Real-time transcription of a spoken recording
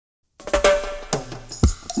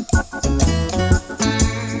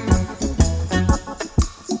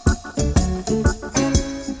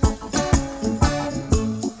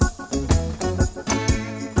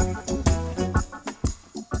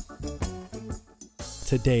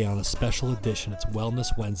today on a special edition. It's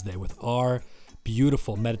Wellness Wednesday with our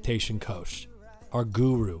beautiful meditation coach, our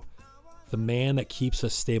guru, the man that keeps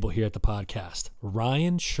us stable here at the podcast.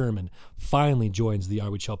 Ryan Sherman finally joins the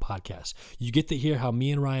Are We Chill podcast. You get to hear how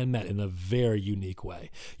me and Ryan met in a very unique way.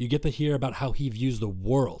 You get to hear about how he views the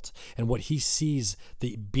world and what he sees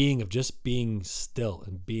the being of just being still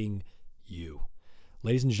and being you.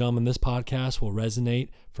 Ladies and gentlemen, this podcast will resonate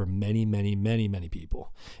for many, many, many, many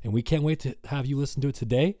people. And we can't wait to have you listen to it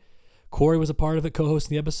today. Corey was a part of it,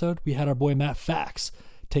 co-hosting the episode. We had our boy Matt Fax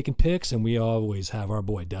taking pics, and we always have our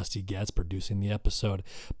boy Dusty Getz producing the episode.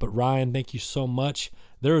 But Ryan, thank you so much.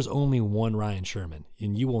 There is only one Ryan Sherman,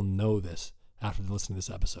 and you will know this after listening to this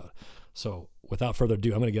episode. So without further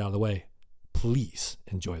ado, I'm going to get out of the way. Please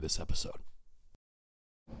enjoy this episode.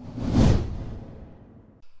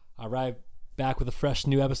 All right. Back with a fresh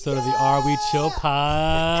new episode of the Are We Chill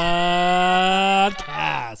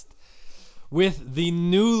podcast with the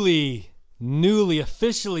newly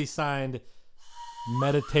officially signed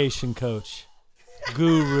meditation coach,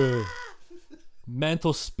 guru,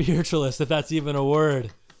 mental spiritualist, if that's even a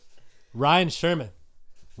word, Ryan Sherman.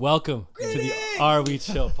 Welcome to the Are We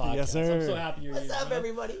Chill podcast. Yes, sir. I'm so happy you're here. What's up,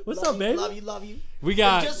 everybody? What's love up, baby? Love you. We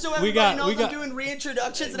got, just so everybody knows, I'm doing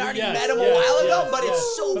reintroductions, and I already met him a yes, while ago. yes, but yes.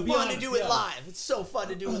 it's so But be fun honest, to do it yeah. live. It's so fun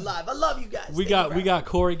to do it live. I love you guys. We got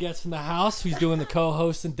Corey Getz in the house. He's doing the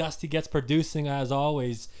co-host, and Dusty Getz producing as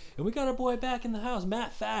always. And we got our boy back in the house,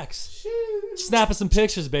 Matt Fax, snapping some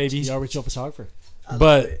pictures, baby. The Are We Chill photographer.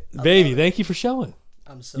 But baby, thank you for showing.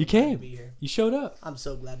 I'm so You glad came. to be here. You showed up. I'm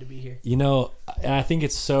so glad to be here. You know, and I think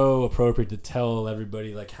it's so appropriate to tell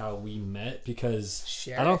everybody like how we met, because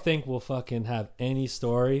Share I don't it. think we'll fucking have any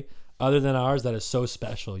story other than ours that is so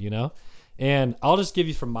special, you know? And I'll just give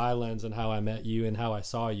you from my lens and how I met you and how I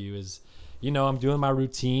saw you is, you know, I'm doing my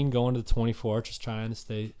routine, going to the 24, just trying to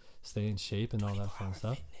stay in shape and all that fun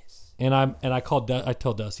stuff. And I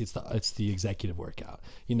tell Dusty it's the executive workout.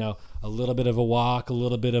 You know, a little bit of a walk, a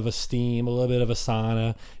little bit of a steam, a little bit of a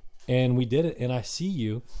sauna, and we did it. And I see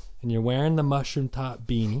you, and you're wearing the mushroom top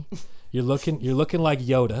beanie. You're looking like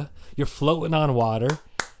Yoda. You're floating on water,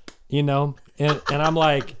 you know. And I'm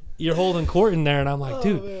like, you're holding court in there, and I'm like,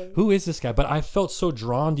 dude, who is this guy? But I felt so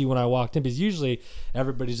drawn to you when I walked in, because usually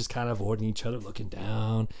everybody's just kind of avoiding each other, looking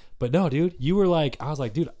down. But no, dude, you were like, I was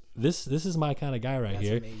like, dude, this is my kind of guy right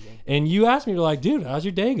here. Amazing. And you asked me, you're like, dude, how's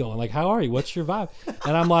your day going? Like, how are you? What's your vibe?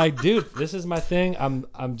 And I'm like, dude, this is my thing.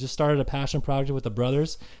 I'm just started a passion project with the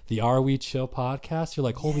brothers, the Are We Chill podcast. You're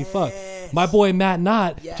like, holy fuck, my boy Matt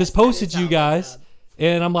Knott Yes, just that posted is you how guys. bad.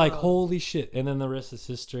 And I'm like, holy shit. And then the rest is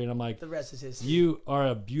history. And I'm like, The rest is history. you are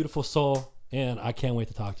a beautiful soul, and I can't wait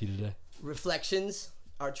to talk to you today. Reflections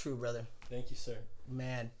are true, brother. Thank you, sir.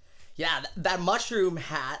 Man. Yeah, that mushroom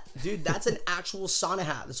hat, dude, that's an actual sauna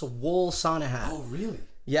hat. It's a wool sauna hat. Oh, really?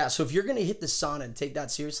 Yeah, so if you're going to hit the sauna and take that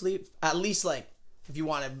seriously, at least like if you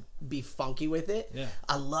want to be funky with it, Yeah.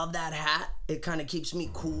 I love that hat. It kind of keeps me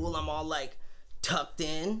cool. I'm all like tucked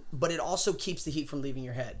in, but it also keeps the heat from leaving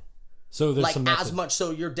your head. So there's Like some as method. much,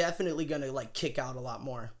 so you're definitely going to like kick out a lot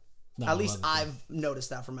more. No, At I least love it, I've noticed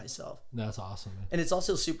that for myself. That's awesome, man. And it's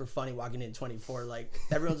also super funny walking in 24. Like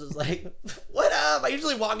everyone's just like, "What up?" I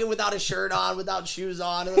usually walk in without a shirt on, without shoes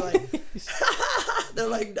on, and they're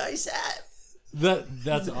like, "Nice hat."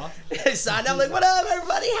 That's awesome. Signed. I'm like, "What up,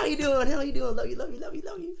 everybody? How you doing? How you doing? Love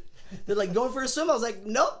you." They're like, "Going for a swim?" I was like,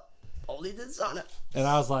 "Nope, only the sauna." And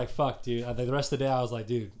I was like, fuck, dude. I think the rest of the day, I was like,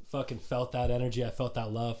 dude, fucking felt that energy. I felt that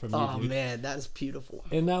love from you, Oh dude. man, that is beautiful.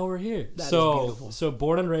 And now we're here. That is so, beautiful. so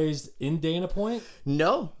born and raised in Dana Point.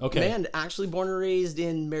 No, Okay. man, actually born and raised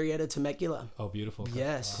in Marietta, Temecula. Oh, beautiful. Okay.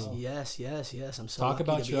 Yes, Cool. yes. I'm so Talk lucky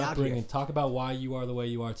about to be your out upbringing. here. Talk about why you are the way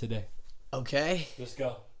you are today. Okay. Just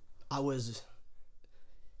go. I was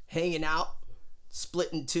hanging out,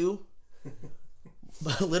 split in two.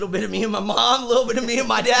 A little bit of me and my mom, a little bit of me and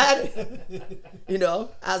my dad. You know,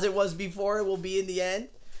 as it was before, it will be in the end.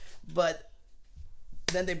 But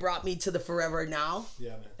then they brought me to the forever now.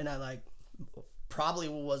 Yeah, man. And I like probably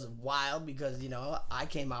was wild because, you know, I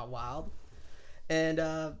came out wild. And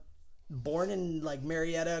born in like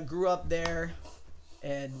Marietta, grew up there,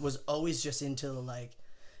 and was always just into like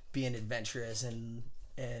being adventurous and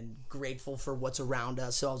grateful for what's around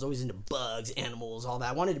us. So I was always into bugs, animals, all that.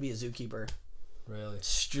 I wanted to be a zookeeper. Really?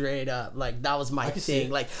 Straight up. Like that was my can see thing.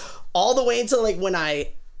 it. Like all the way until like when I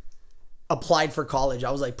applied for college,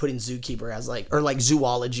 I was like putting zookeeper as like, or like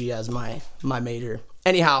zoology as my major.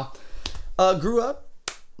 Anyhow, grew up,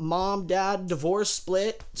 mom, dad, divorce,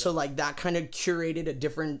 split. So like that kind of curated a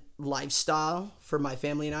different lifestyle for my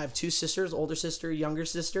family. And I have two sisters, older sister, younger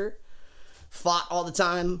sister. Fought all the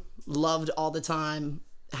time, loved all the time.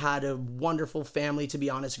 had a wonderful family, to be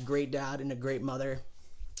honest, great dad and a great mother.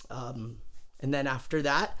 And then after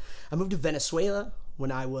that, I moved to Venezuela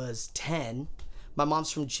when I was 10. My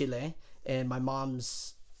mom's from Chile, and my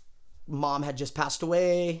mom's mom had just passed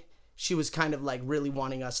away. She was kind of like really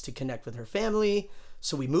wanting us to connect with her family.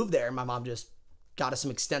 So we moved there. My mom just got us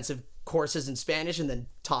some extensive courses in Spanish and then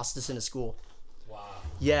tossed us into school. Wow.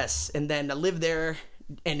 Yes. And then I lived there,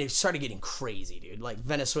 and it started getting crazy, dude. Like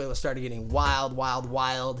Venezuela started getting wild, wild,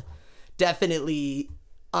 wild. Definitely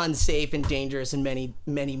unsafe and dangerous in many,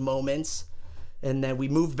 many moments. And then we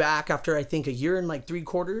moved back after, I think, a year and like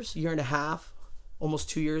 3/4, year and a half, almost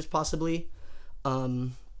 2 years possibly.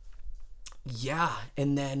 Yeah.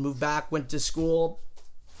 And then moved back, went to school,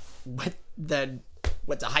 went to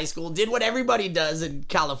high school, did what everybody does in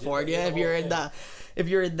California if you're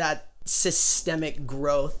in that systemic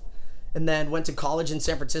growth. And then went to college in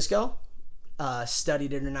San Francisco,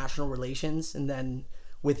 studied international relations. And then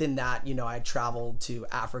within that, you know, I traveled to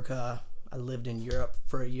Africa. I lived in Europe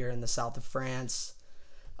for a year in the south of France.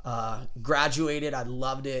 Graduated. I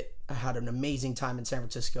loved it. I had an amazing time in San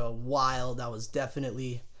Francisco. Wild. I was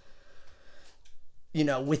definitely, you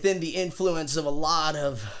know, within the influence of a lot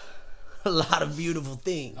of beautiful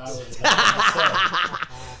things. I would say,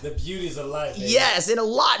 the beauties of life. Baby. Yes,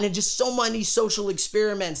 and just so many social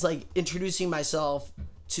experiments, like introducing myself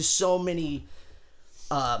to so many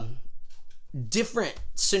different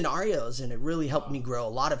scenarios, and it really helped me grow. A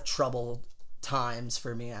lot of troubled times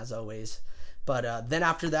for me, as always. But then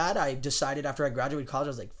after that, I decided after I graduated college, I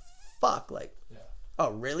was like, fuck, like,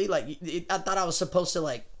 oh, really? Like, I thought I was supposed to,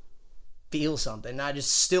 like, feel something. I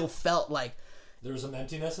just still felt like... There was an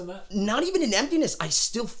emptiness in that? Not even an emptiness. I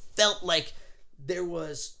still felt like there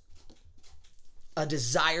was a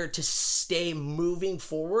desire to stay moving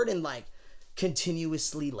forward and, like,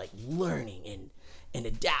 continuously, like, learning and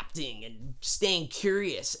adapting and staying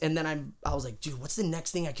curious. And then I was like, dude, what's the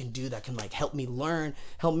next thing I can do that can, like, help me learn,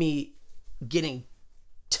 help me get in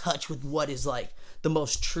touch with what is, like, the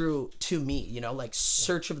most true to me, you know, like,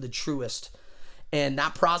 search of the truest. And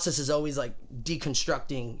that process is always, like,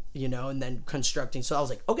 deconstructing, you know, and then constructing. So I was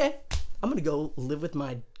like, okay, I'm going to go live with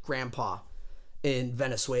my grandpa in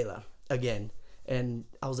Venezuela again. And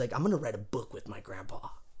I was like, I'm going to write a book with my grandpa.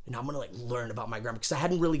 And I'm going to, like, learn about my grandpa. Because I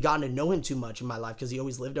hadn't really gotten to know him too much in my life because he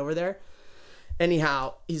always lived over there.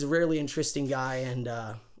 Anyhow, he's a really interesting guy. And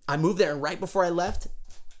I moved there. And right before I left,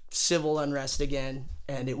 civil unrest again.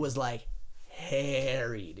 And it was, like,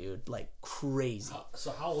 hairy, dude, like crazy.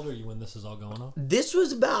 So how old are you when this is all going on? This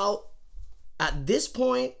was about, at this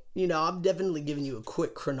point, you know, I'm definitely giving you a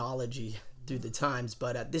quick chronology through the times,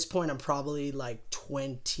 but at this point I'm probably like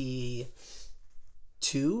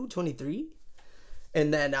 22, 23.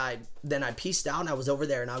 And then I pieced out and I was over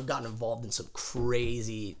there and I've gotten involved in some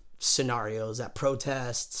crazy scenarios at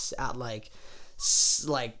protests, at like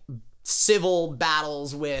civil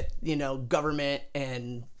battles with, you know, government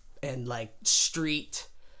and like street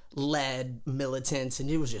led militants,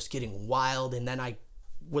 and it was just getting wild. And then I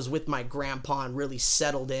was with my grandpa and really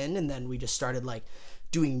settled in, and then we just started like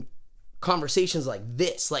doing conversations like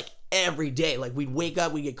this, like every day. Like we'd wake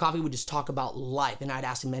up, we'd get coffee, we'd just talk about life, and I'd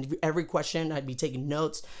ask him every question. I'd be taking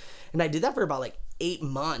notes, and I did that for about like 8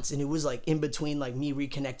 months. And it was like in between like me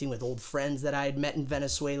reconnecting with old friends that I had met in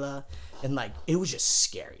Venezuela, and like it was just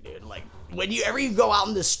scary, dude. Like when you go out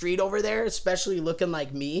in the street over there, especially looking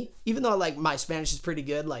like me, even though like my Spanish is pretty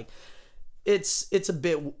good, like it's a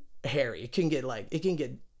bit hairy. It can get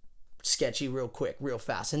sketchy real quick, real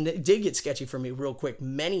fast. And it did get sketchy for me real quick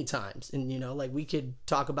many times. And you know, like we could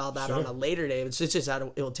talk about that on a later day. It's just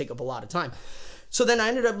it'll take up a lot of time. So then I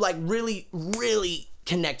ended up like really, really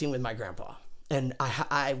connecting with my grandpa. And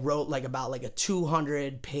I wrote like about like a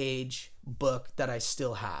 200-page book that I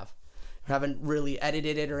still have. I haven't really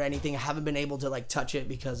edited it or anything. I haven't been able to like touch it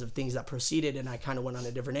because of things that proceeded, and I kind of went on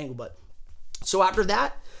a different angle. But so after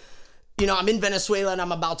that, you know, I'm in Venezuela and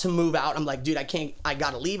I'm about to move out. I'm like, dude, I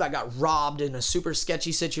gotta leave. I got robbed in a super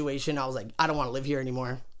sketchy situation. I was like, I don't want to live here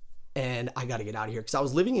anymore, and I gotta get out of here. Because I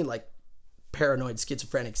was living in like paranoid,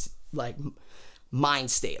 schizophrenic, like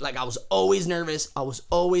mind state. Like I was always nervous. I was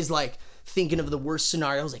always like thinking of the worst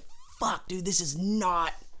scenario. I was like, fuck, dude, this is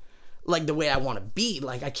not like the way I want to be.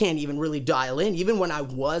 Like I can't even really dial in. Even when I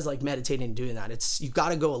was like meditating and doing that, you got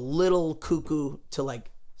to go a little cuckoo to like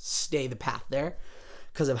stay the path there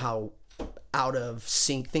because of how out of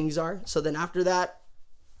sync things are. So then after that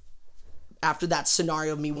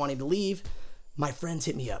scenario of me wanting to leave, my friends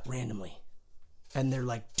hit me up randomly and they're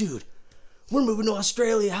like, dude, we're moving to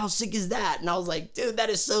Australia. How sick is that? And I was like, dude, that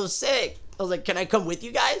is so sick. I was like, can I come with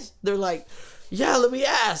you guys? They're like, Yeah, let me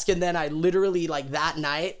ask. And then I literally, like, that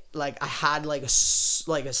night, like, I had like a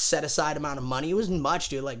set aside amount of money. It wasn't much,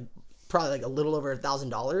 dude. Like, probably like a little over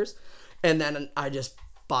 $1,000. And then I just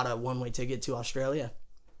bought a one-way ticket to Australia.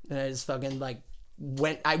 And I just fucking like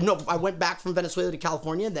I went back from Venezuela to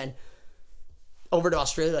California, then over to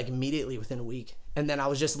Australia like immediately within a week. And then I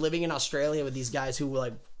was just living in Australia with these guys who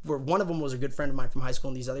were one of them was a good friend of mine from high school,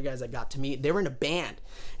 and these other guys I got to meet, they were in a band,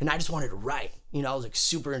 and I just wanted to write. You know, I was like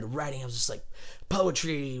super into writing. I was just like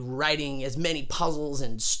poetry, writing as many puzzles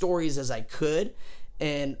and stories as I could.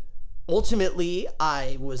 And ultimately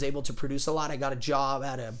I was able to produce a lot. I got a job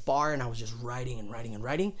at a bar, and I was just writing and writing and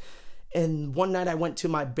writing. And one night I went to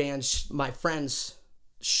my friend's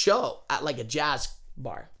show at like a jazz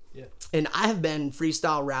bar. Yeah. And I have been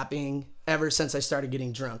freestyle rapping ever since I started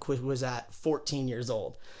getting drunk, which was at 14 years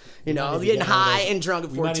old. You know, getting high and drunk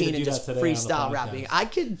at 14 and just freestyle rapping. I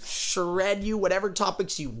could shred you whatever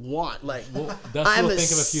topics you want. Like, I'm a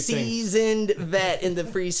seasoned vet in the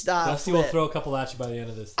freestyle. Dusty will throw a couple at you by the end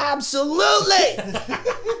of this thing. Absolutely.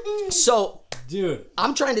 So, dude,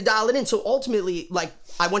 I'm trying to dial it in. So ultimately, like,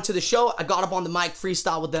 I went to the show, I got up on the mic,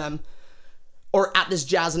 freestyle with them, or at this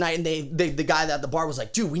jazz night, and the guy at the bar was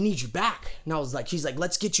like, dude, we need you back. And I was like, he's like,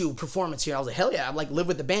 let's get you a performance here. I was like, hell yeah, I like live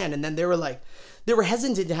with the band. And then they were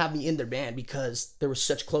hesitant to have me in their band because they were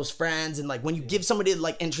such close friends. And like when you give somebody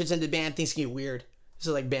like entrance into the band, things can get weird.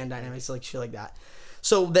 So like band dynamics, like shit like that.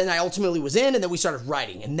 So then I ultimately was in, and then we started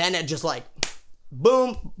writing. And then it just like,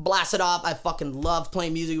 boom, blasted off. I fucking loved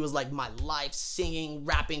playing music. It was like my life, singing,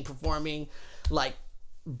 rapping, performing, like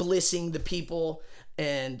blissing the people.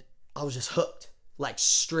 And I was just hooked, like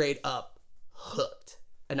straight up hooked.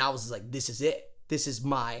 And I was like, this is it. This is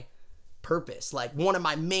my purpose. Like one of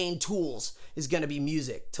my main tools is going to be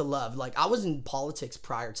music to love. Like I was in politics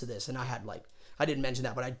prior to this, and I didn't mention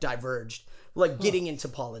that, but I diverged, like getting into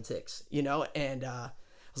politics, you know? And I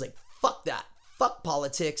was like, fuck that. Fuck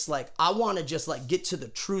politics. Like I want to just like get to the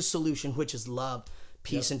true solution, which is love,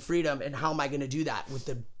 peace, and freedom. And how am I going to do that with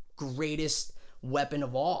the greatest weapon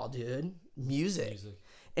of all, dude? Music.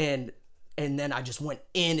 And then I just went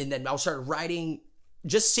in, and then I started writing,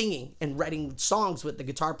 just singing and writing songs with the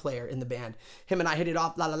guitar player in the band. Him and I hit it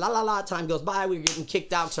off, la la la la la. Time goes by, we were getting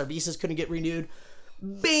kicked out because our visas couldn't get renewed.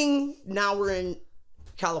 Bing! Now we're in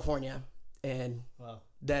California. And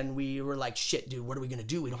then we were like, shit, dude, what are we gonna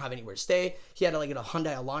do? We don't have anywhere to stay. He had like a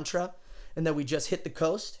Hyundai Elantra. And then we just hit the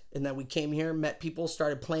coast, and then we came here, met people,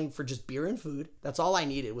 started playing for just beer and food. That's all I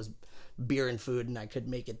needed was beer and food, and I could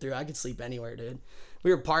make it through. I could sleep anywhere, dude.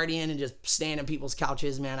 We were partying and just staying on people's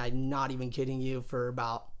couches, man. I'm not even kidding you, for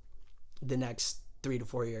about the next 3 to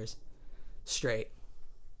 4 years straight.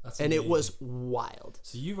 That's amazing. It was wild.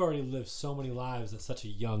 So you've already lived so many lives at such a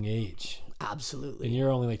young age. Absolutely. And you're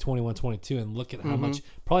only like 21, 22, and look at how much,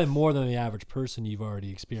 probably more than the average person you've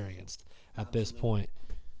already experienced at this point.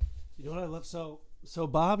 You know what I love? So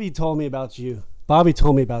Bobby told me about you.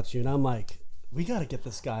 And I'm like, we got to get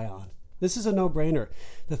this guy on. This is a no-brainer.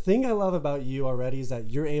 The thing I love about you already is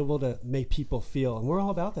that you're able to make people feel, and we're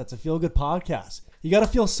all about that. It's a feel-good podcast. You got to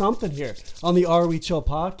feel something here on the Are We Chill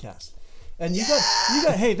podcast. And you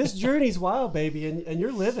got, hey, this journey's wild, baby, and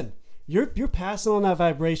you're living. You're passing on that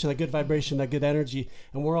vibration, that good vibration, that good energy,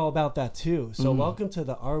 and we're all about that too. So welcome to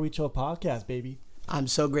the Are We Chill podcast, baby. I'm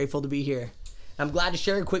so grateful to be here. I'm glad to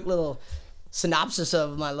share a quick little synopsis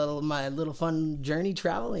of my little fun journey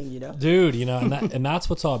traveling, you know, dude, you know, and that's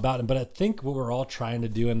what's all about. But I think what we're all trying to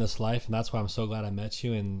do in this life, and that's why I'm so glad I met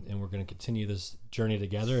you, and we're going to continue this journey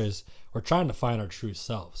together, is we're trying to find our true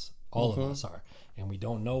selves. All of us are, and we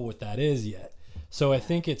don't know what that is yet. So I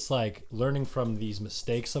think it's like learning from these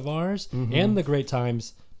mistakes of ours and the great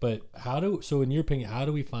times. But so in your opinion, how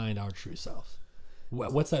do we find our true selves?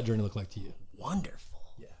 What's that journey look like to you? Wonderful.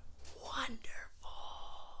 Yeah. Wonderful.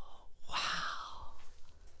 Wow.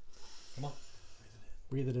 Come on.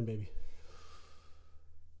 Breathe it in, baby.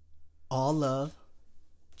 All love,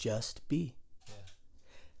 just be. Yeah.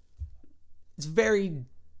 It's very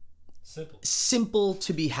simple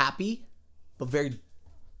to be happy, but very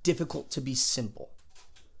difficult to be simple.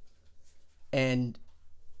 And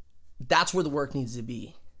that's where the work needs to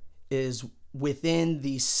be, is within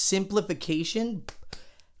the simplification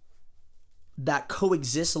that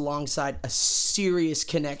coexists alongside a serious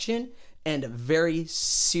connection and a very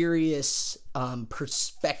serious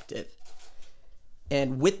perspective.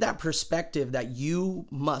 And with that perspective that you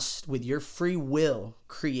must, with your free will,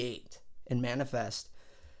 create and manifest,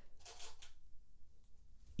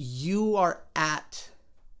 you are at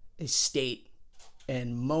a state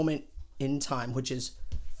and moment in time, which is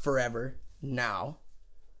forever now.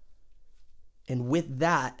 And with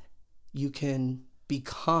that, you can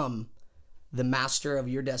become the master of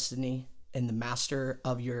your destiny and the master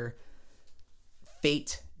of your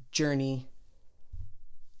fate, journey,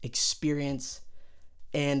 experience.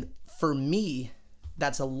 And for me,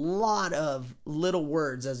 that's a lot of little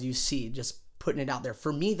words, as you see, just putting it out there.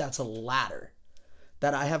 For me, that's a ladder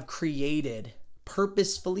that I have created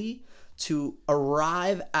purposefully to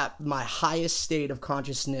arrive at my highest state of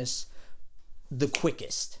consciousness the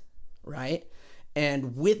quickest, right?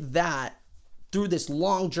 And with that, through this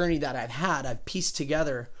long journey that I've had, I've pieced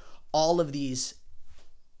together all of these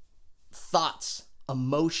thoughts,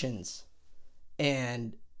 emotions,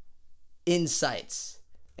 and insights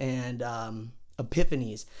and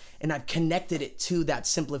epiphanies, and I've connected it to that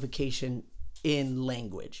simplification in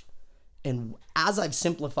language. And as I've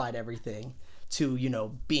simplified everything to, you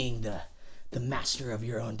know, being the master of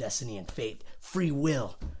your own destiny and fate, free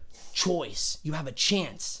will, choice, you have a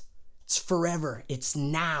chance, it's forever, it's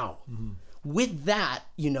now. With that,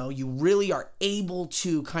 you know, you really are able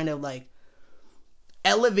to kind of like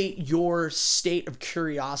elevate your state of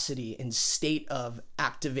curiosity and state of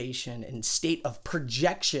activation and state of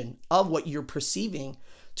projection of what you're perceiving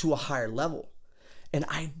to a higher level. And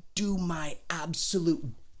I do my absolute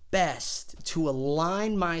best to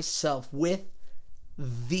align myself with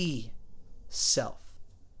the self.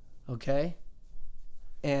 Okay?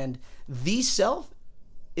 And the self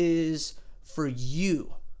is for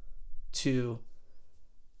you to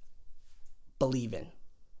believe in,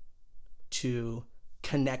 to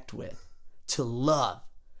connect with, to love,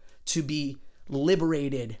 to be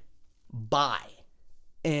liberated by.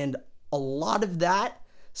 And a lot of that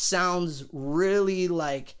sounds really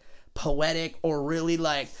like poetic or really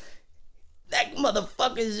like that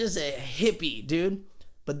motherfucker is just a hippie, dude.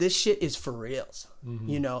 But this shit is for reals.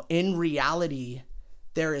 You know, in reality,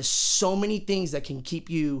 there is so many things that can keep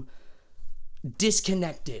you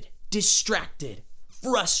disconnected, distracted,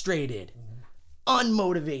 frustrated,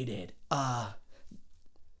 unmotivated,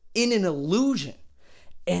 in an illusion.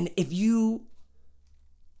 And if you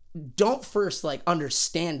don't first like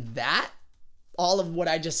understand that, all of what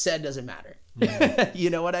I just said doesn't matter.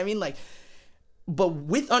 You know what I mean? Like, but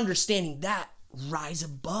with understanding that, rise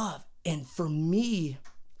above. And for me,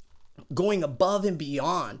 going above and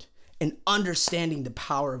beyond and understanding the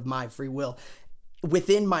power of my free will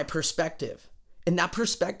within my perspective. And that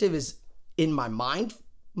perspective is in my mind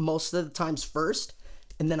most of the times first,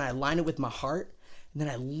 and then I align it with my heart, and then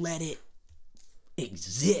I let it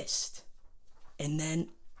exist. And then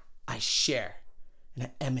I share and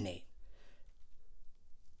I emanate.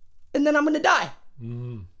 And then I'm going to die.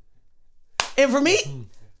 And for me,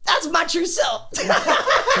 that's my true self.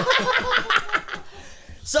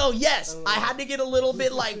 So yes, I had to get a little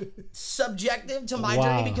bit like subjective to my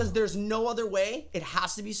journey because there's no other way. It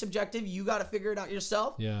has to be subjective. You got to figure it out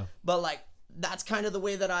yourself. Yeah. But like, that's kind of the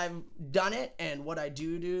way that I've done it. And what I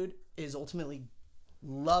do, dude, is ultimately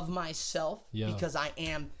love myself because I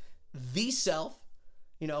am the self.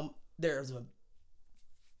 You know, there's an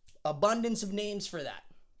abundance of names for that,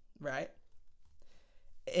 right?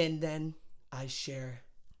 And then I share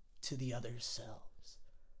to the other selves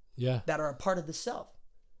that are a part of the self,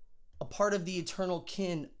 a part of the eternal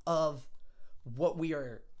kin of what we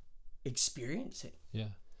are experiencing. Yeah.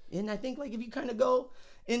 And I think like if you kind of go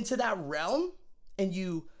into that realm and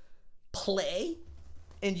you play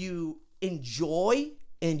and you enjoy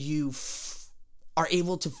and you are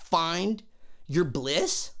able to find your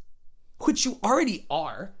bliss, which you already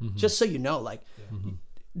are, just so you know, like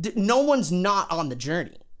no one's not on the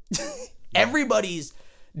journey. Everybody's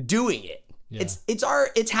doing it.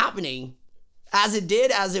 It's happening as it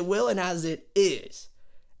did, as it will, and as it is.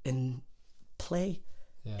 And play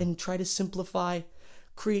and try to simplify,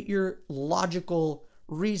 create your logical,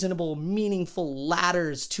 reasonable, meaningful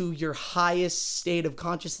ladders to your highest state of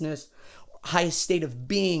consciousness, highest state of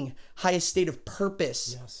being, highest state of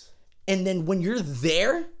purpose. Yes. And then when you're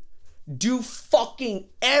there, do fucking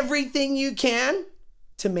everything you can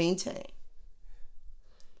to maintain.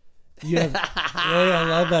 You have, I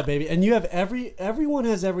love that, baby. And you have everyone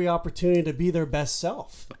has every opportunity to be their best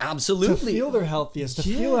self. Absolutely. To feel their healthiest, to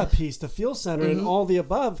feel at peace, to feel centered, and all the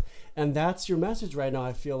above. And that's your message right now.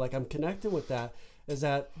 I feel like I'm connected with that, is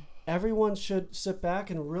that everyone should sit back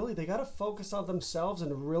and really, they got to focus on themselves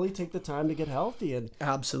and really take the time to get healthy and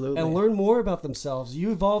and learn more about themselves.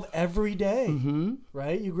 You evolve every day,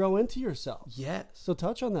 right? You grow into yourself. Yes. So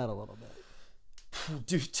touch on that a little bit.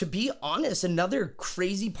 Dude, to be honest, another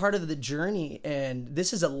crazy part of the journey, and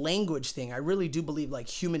this is a language thing. I really do believe like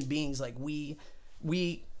human beings, like we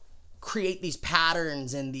create these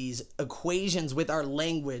patterns and these equations with our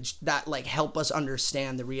language that like help us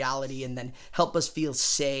understand the reality and then help us feel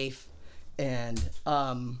safe. And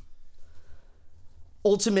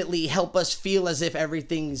ultimately help us feel as if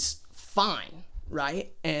everything's fine,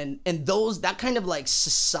 right? And that kind of like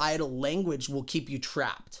societal language will keep you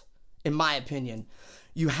trapped, in my opinion.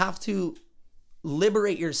 You have to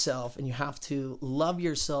liberate yourself, and you have to love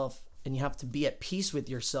yourself, and you have to be at peace with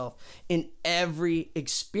yourself in every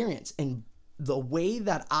experience. And the way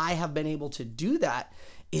that I have been able to do that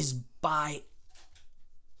is by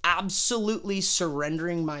absolutely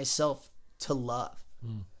surrendering myself to love,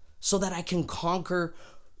 so that I can conquer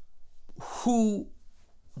who,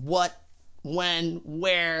 what, when,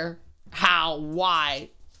 where, how, why,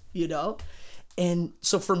 you know? And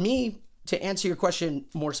so for me, to answer your question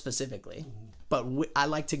more specifically, but I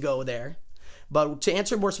like to go there, but to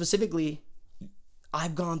answer more specifically,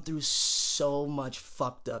 I've gone through so much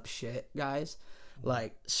fucked up shit, guys.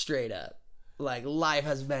 Like, straight up. Like, life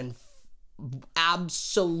has been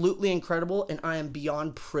absolutely incredible, and I am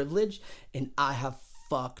beyond privileged, and I have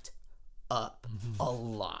fucked up a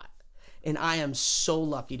lot. And I am so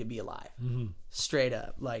lucky to be alive. Straight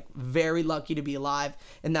up. Like, very lucky to be alive,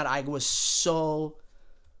 and that I was so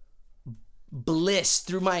blissed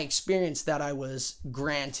through my experience that I was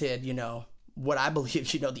granted, you know, what I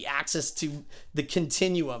believe, you know, the access to the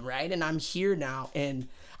continuum, right? And I'm here now, and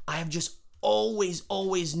I have just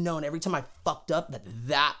always known, every time I fucked up,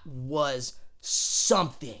 that was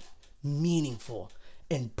something meaningful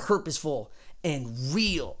and purposeful and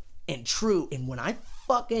real and true. And when I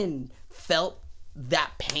fucking felt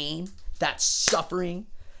that pain, that suffering,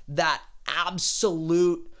 that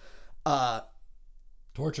absolute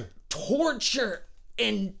torture,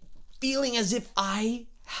 and feeling as if I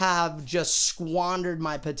have just squandered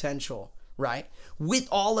my potential, right? With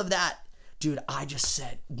all of that, dude,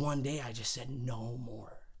 one day I just said, no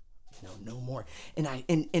more. You know, no more. And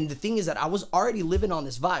the thing is that I was already living on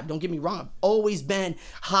this vibe. Don't get me wrong. I've always been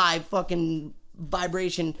high fucking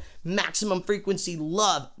vibration, maximum frequency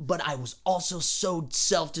love, but I was also so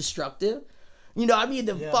self-destructive. You know, I mean,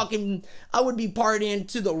 I would be partying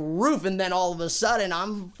to the roof, and then all of a sudden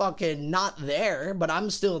I'm fucking not there, but I'm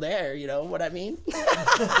still there. You know what I mean?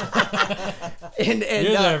 and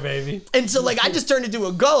You're there, baby. And so, like, I just turned into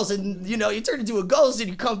a ghost, and you know, you turn into a ghost, and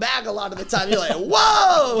you come back a lot of the time. You're like,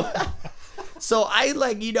 whoa. So I,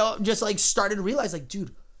 like, you know, just like started to realize, like,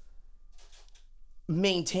 dude,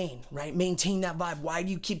 maintain that vibe. Why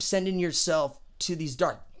do you keep sending yourself to these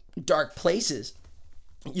dark places?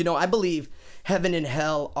 You know, I believe heaven and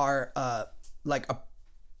hell are like a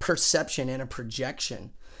perception and a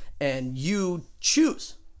projection, and you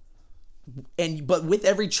choose. But with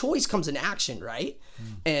every choice comes an action, right?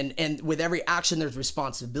 And with every action there's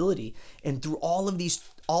responsibility. And through all of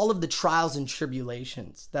the trials and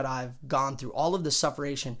tribulations that I've gone through, all of the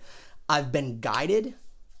suffering, I've been guided,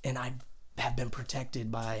 and I have been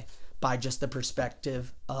protected by just the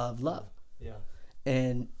perspective of love. Yeah.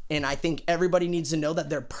 And I think everybody needs to know that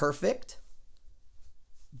they're perfect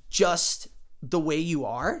just the way you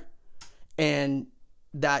are, and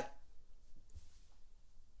that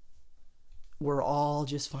we're all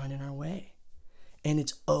just finding our way, and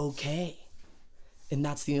it's okay, and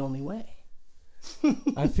that's the only way.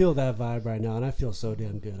 I feel that vibe right now, and I feel so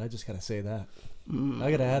damn good. I just gotta say that.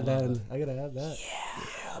 I gotta add that.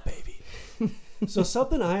 Yeah, baby. So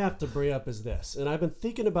something I have to bring up is this, and I've been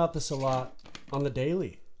thinking about this a lot on the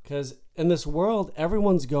daily, because in this world,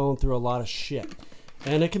 everyone's going through a lot of shit,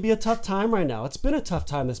 and it can be a tough time right now. It's been a tough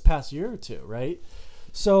time this past year or two, right?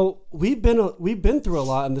 So we've been through a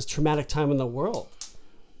lot in this traumatic time in the world,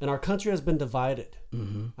 and our country has been divided.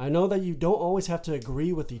 I know that you don't always have to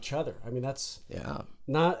agree with each other. I mean,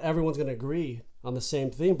 not everyone's going to agree on the same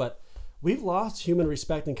thing, but we've lost human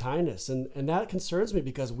respect and kindness, and that concerns me,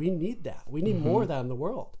 because we need that. We need more of that in the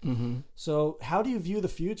world. So how do you view the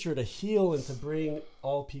future to heal and to bring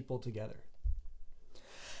all people together?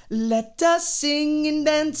 Let us sing and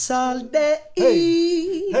dance all day.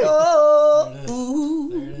 Hey. Oh,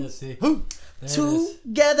 there it is. See?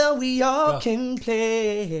 Together we all can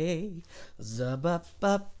play.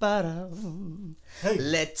 Za-ba-ba-ba-dum. Hey.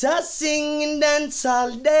 Let us sing and dance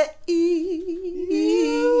all day.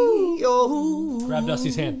 Oh. Grab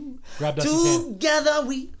Dusty's hand. Together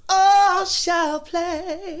we all shall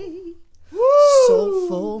play. Woo!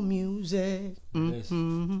 Soulful music.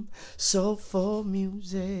 Soulful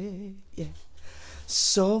music. Yeah.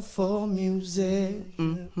 Soulful music.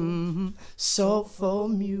 Soulful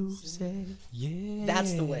music. Yeah.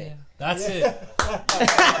 That's the way. That's it.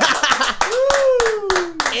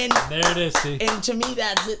 And There it is. See? and to me,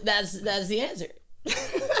 that's the answer.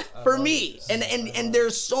 For me. And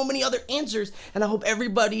there's so many other answers, and I hope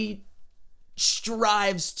everybody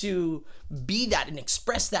strives to be that and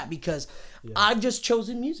express that, because I've just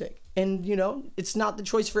chosen music. And, you know, it's not the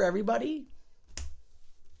choice for everybody.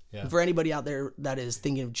 Yeah. For anybody out there that is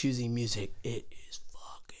thinking of choosing music, it is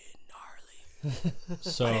fucking gnarly.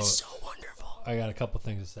 So But it's so wonderful. I got a couple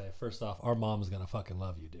things to say. First off, our mom's gonna fucking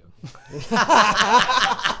love you, dude.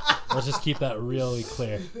 Let's just keep that really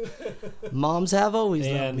clear. Moms have always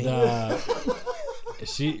loved And me.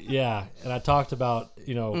 and I talked about,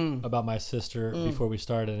 you know, about my sister before we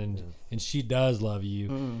started, and she does love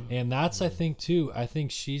you. And that's, I think, too, I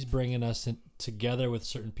think she's bringing us together with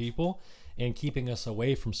certain people and keeping us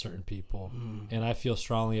away from certain people. And I feel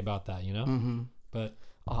strongly about that, you know? But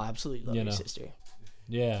Oh, I absolutely love you your know. sister.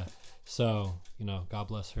 yeah, so, you know, God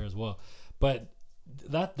bless her as well. But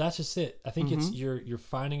that's just it. I think it's you're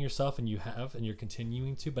finding yourself, and you're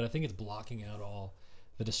continuing to, but I think it's blocking out all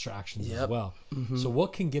the distractions as well. So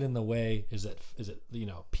what can get in the way? Is it you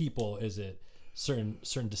know, people? Is it certain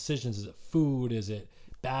decisions? Is it food? Is it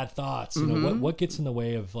bad thoughts? You know, what gets in the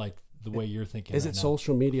way of like the way you're thinking? Is right it now?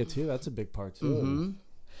 social media too? That's a big part too.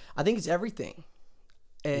 I think it's everything.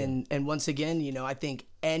 And once again, you know, I think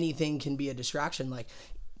anything can be a distraction. Like,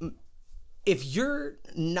 if you're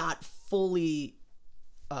not fully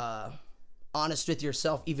honest with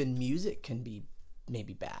yourself, even music can be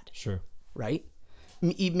maybe bad, Sure. right?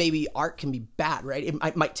 Maybe art can be bad, right?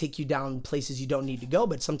 It might take you down places you don't need to go,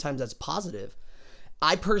 but sometimes that's positive.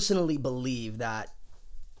 I personally believe that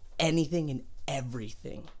anything and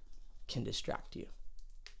everything can distract you.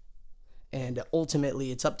 And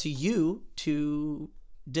ultimately, it's up to you to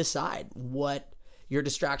decide what your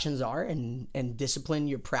distractions are and discipline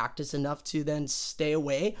your practice enough to then stay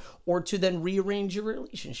away, or to then rearrange your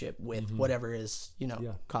relationship with whatever is, you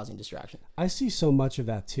know, causing distraction. I see so much of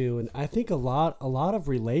that too, and I think a lot of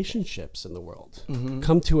relationships in the world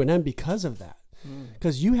come to an end because of that.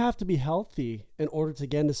 Because you have to be healthy in order to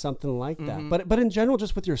get into something like that. But in general,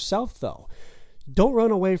 just with yourself though, don't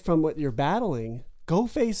run away from what you're battling. Go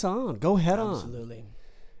face on. Go head on. Absolutely.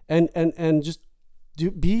 And just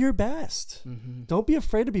be your best. Don't be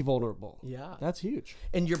afraid to be vulnerable. Yeah. That's huge.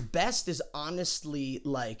 And your best is honestly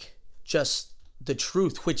like just the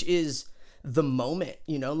truth, which is the moment,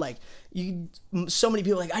 you know, like so many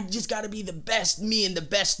people are like, I just got to be the best me, and the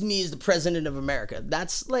best me is the president of America.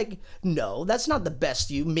 That's like, no, that's not the best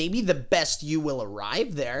you. Maybe the best you will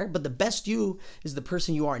arrive there, but the best you is the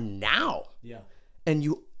person you are now. Yeah. And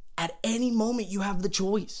you, at any moment, you have the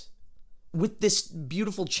choice. With this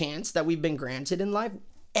beautiful chance that we've been granted in life,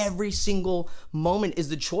 every single moment is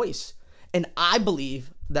the choice. And I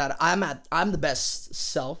believe that I'm the best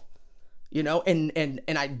self, you know, and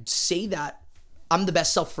I say that I'm the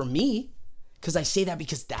best self for me, because I say that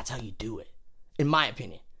because that's how you do it, in my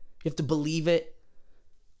opinion. You have to believe it,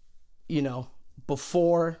 you know,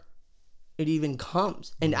 before it even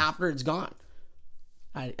comes and after it's gone.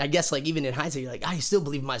 I guess, like, even in hindsight, you're like, I still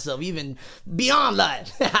believe in myself even beyond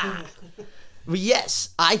that. But yes,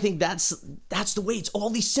 I think that's the way. It's all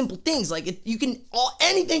these simple things. Like,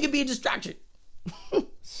 anything can be a distraction.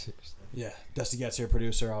 Yeah, Dusty Getz here,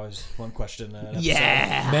 producer. Always one question.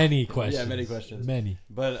 Yeah. Many questions. Yeah, many questions. Many.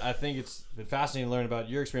 But I think it's been fascinating to learn about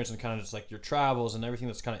your experience and kind of just like your travels and everything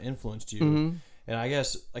that's kind of influenced you. And I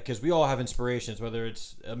guess, like, because we all have inspirations, whether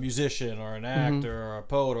it's a musician or an actor or a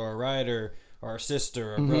poet or a writer or a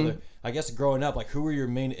sister or a brother. I guess growing up, like, who were your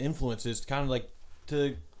main influences kind of like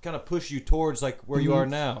to kind of push you towards like where you are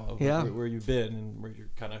now, where you've been and where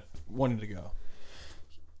you're kind of wanting to go?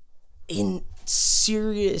 In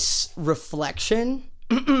serious reflection,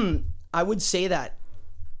 I would say that,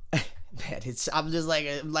 man, I'm just like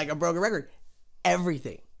a broken record.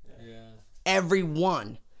 Everything,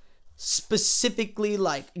 everyone, specifically,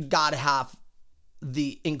 like, gotta have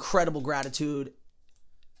the incredible gratitude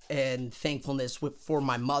and thankfulness for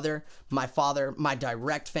my mother, my father, my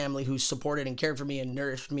direct family who supported and cared for me and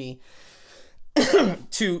nourished me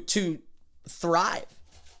to thrive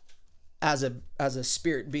as a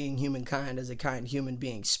spirit being humankind, as a kind human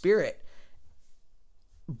being spirit.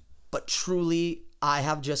 But truly, I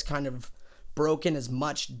have just kind of broken as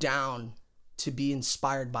much down to be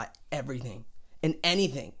inspired by everything and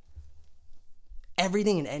anything.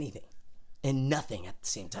 Everything and anything. And nothing at the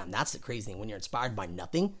same time. That's the crazy thing. When you're inspired by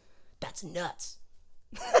nothing, that's nuts.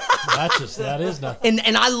 That is nothing.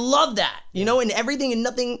 And I love that. You know, and everything and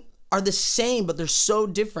nothing are the same, but they're so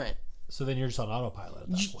different. So then you're just on autopilot at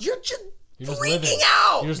that point. You're just You're just freaking living.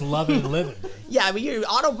 out. You're just loving and living. Yeah, but you're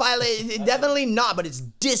autopilot, definitely not, but it's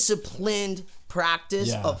disciplined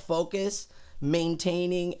practice of focus,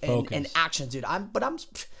 maintaining, and action, dude. I'm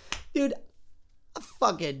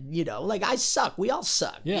fucking, you know, like, I suck. We all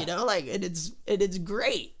suck, you know, like, it's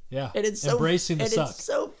great. Yeah. And it's so embracing the suck. It's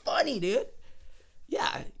so funny, dude.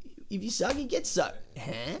 Yeah. If you suck, you get sucked.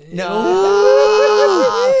 huh?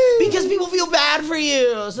 No, because people feel bad for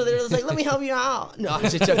you, so they're just like, let me help you out. No, I'm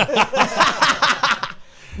just joking.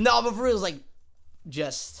 No, but for real, it's like,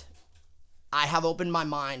 just, I have opened my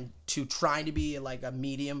mind to trying to be like a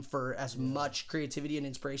medium for as much creativity and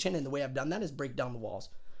inspiration, and the way I've done that is break down the walls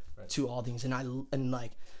to all things, and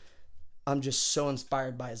like, I'm just so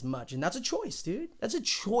inspired by as much. And that's a choice, dude. That's a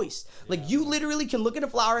choice. Like, you literally can look at a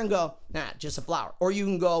flower and go, nah, just a flower. Or you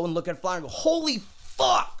can go and look at a flower and go, holy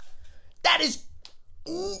fuck, that is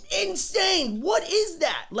insane. What is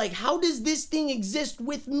that? Like, how does this thing exist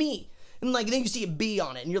with me? And like, then you see a bee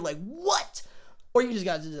on it and you're like, what? Or you just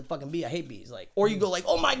got a fucking bee. I hate bees. Like, or you go like,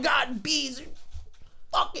 oh my God, bees are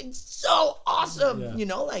fucking so awesome. Yeah. You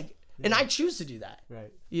know, like, and I choose to do that.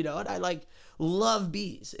 Right. You know, and I like love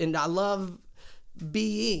bees, and I love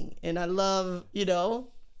being, and I love, you know,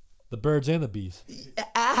 The birds and the bees.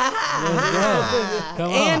 Come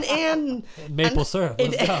on. and Maple syrup.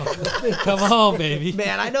 Let's go. Come on, baby.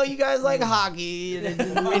 man, I know you guys like hockey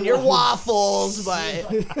and your waffles, but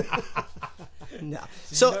no.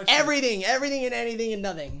 So everything and anything and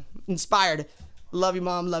nothing. Inspired. Love you,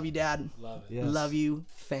 mom. Love you, dad. Love it. Yes. Love you,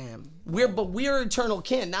 fam. We're eternal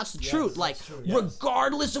kin. That's the truth. Like,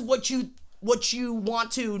 regardless of what you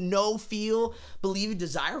want to know, feel, believe,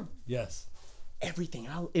 desire, Yes. everything.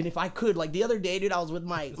 And if I could, like the other day, dude, I was with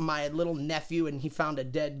my little nephew, and he found a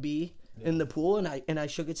dead bee in the pool, and I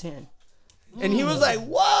shook its hand. And he was like,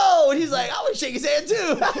 whoa! And he's like, I want to shake his hand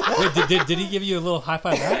too. Wait, did he give you a little high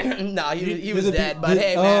five back? No, he was Did it be- dead. But did-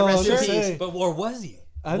 hey, man, oh, rest in I was gonna peace. say. But or was he?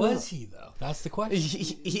 I know. Was he though? That's the question.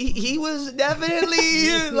 He was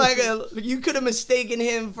definitely like you could have mistaken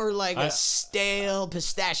him for like a stale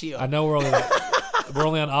pistachio. I know we're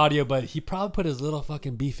only on audio, but he probably put his little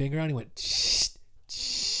fucking bee finger on. He went. Shh.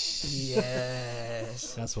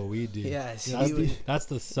 Yes. That's what we do. Yes. That's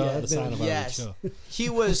the sign of our Yes. show. He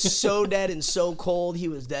was so dead and so cold. He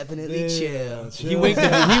was definitely chill. He winked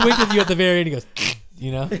at you at the very end. He goes,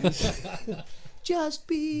 you know. Just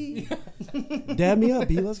be. Dab me up,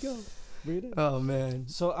 B. Let's go. Bring it in. Oh man.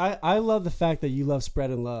 So I love the fact that you love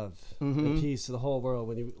spreading love and peace to the whole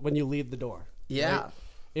world when you leave the door. Yeah. Right?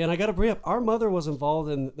 And I got to bring up, our mother was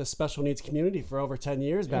involved in the special needs community for over 10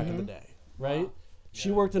 years back in the day, right? Wow. She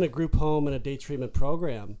worked in a group home and a day treatment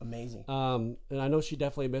program. Amazing. And I know she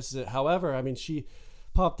definitely misses it. However, I mean, she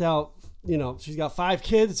popped out, you know, she's got 5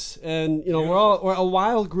 kids, and, you know, we're a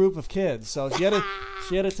wild group of kids. So she had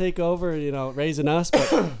to take over, you know, raising us. But,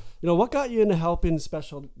 you know, what got you into helping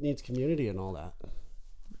special needs community and all that?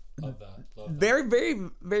 Love that. Very, very,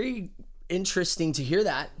 very interesting to hear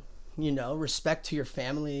that. You know, respect to your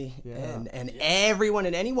family and everyone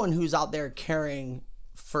and anyone who's out there caring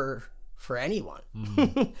for anyone.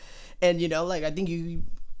 And, you know, like, I think you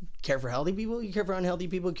care for healthy people, you care for unhealthy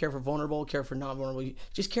people, you care for vulnerable, care for non-vulnerable, you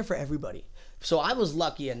just care for everybody. So I was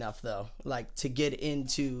lucky enough, though, like, to get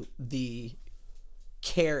into the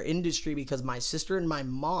care industry because my sister and my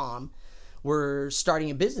mom were starting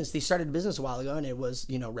a business. They started a business a while ago, and it was,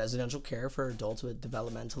 you know, residential care for adults with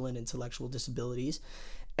developmental and intellectual disabilities.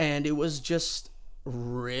 And it was just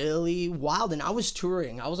really wild. And I was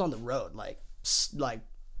touring. I was on the road, like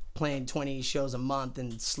playing 20 shows a month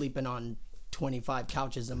and sleeping on 25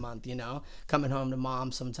 couches a month, you know, coming home to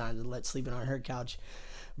mom sometimes and sleeping on her couch.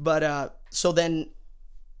 But so then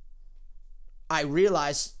I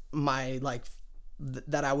realized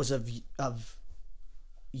that I was of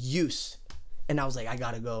use, and I was like, I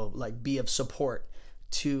gotta go like be of support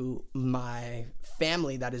to my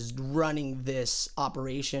family that is running this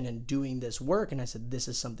operation and doing this work. And I said, this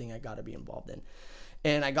is something I gotta be involved in.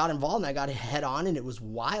 And I got involved and I got head on, and it was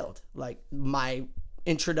wild. Like, my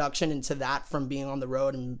introduction into that from being on the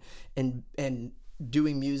road and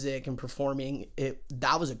doing music and performing,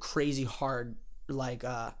 that was a crazy hard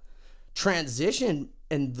transition.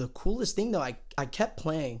 And the coolest thing though, I kept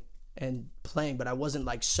playing, but I wasn't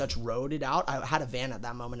like such roaded out. I had a van at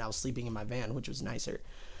that moment. I was sleeping in my van, which was nicer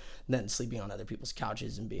than sleeping on other people's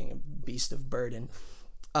couches and being a beast of burden.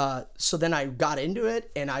 So then I got into it,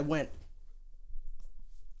 and I went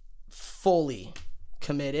fully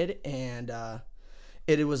committed, and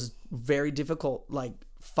it was very difficult, like,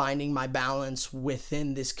 finding my balance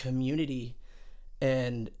within this community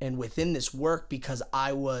and within this work, because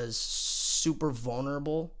I was super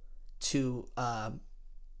vulnerable to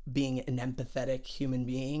being an empathetic human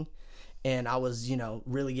being, and I was, you know,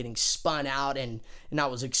 really getting spun out, and I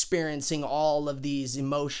was experiencing all of these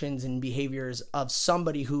emotions and behaviors of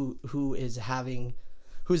somebody who's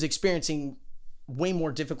experiencing way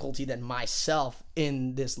more difficulty than myself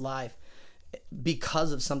in this life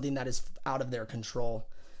because of something that is out of their control.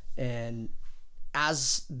 And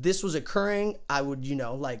as this was occurring, I would,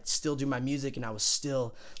 like still do my music, and I was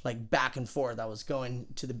still like back and forth. I was going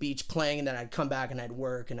to the beach playing, and then I'd come back and I'd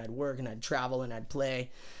work and I'd travel and I'd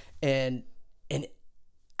play. And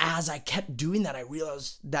as I kept doing that, I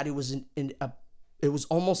realized that it was it was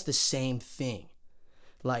almost the same thing.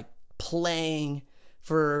 Like playing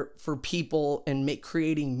for people and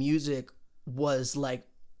creating music was like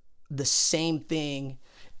the same thing,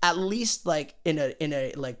 at least like in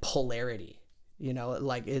a like polarity.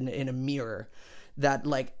 Like in a mirror, that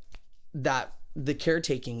the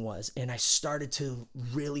caretaking was. And I started to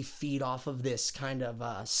really feed off of this kind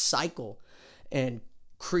of cycle, and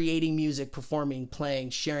creating music, performing, playing,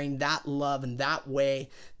 sharing that love in that way,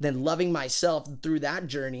 then loving myself through that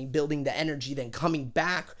journey, building the energy, then coming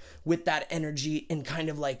back with that energy, and kind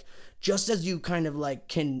of like, just as you kind of like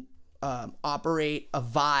can operate a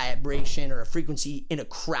vibration or a frequency in a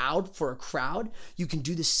crowd, for a crowd, you can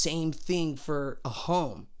do the same thing for a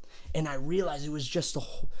home. And I realized it was just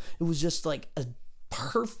like a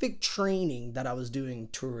perfect training that I was doing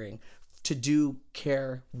touring to do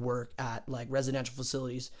care work at like residential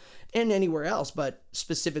facilities and anywhere else, but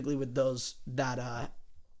specifically with those that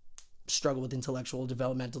struggle with intellectual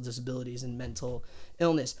developmental disabilities and mental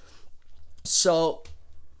illness. So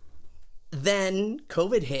then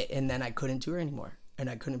COVID hit, and then I couldn't tour anymore, and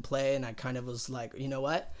I couldn't play, and I kind of was like, you know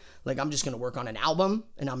what? Like, I'm just going to work on an album,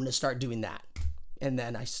 and I'm going to start doing that. And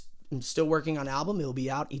then I'm still working on an album. It'll be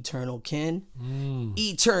out, Eternal Kin.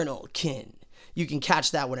 Eternal Kin. You can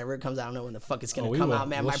catch that whenever it comes out. I don't know when the fuck it's going to come out,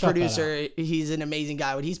 man. We'll My check that producer, he's an amazing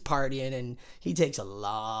guy. But he's partying, and he takes a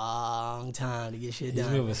long time to get shit done.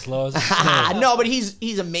 He's moving slow as a snail. No, but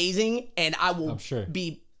he's amazing, and I will I'm sure.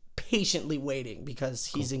 be patiently waiting because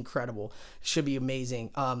he's incredible. Should be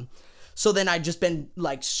amazing. So then I just been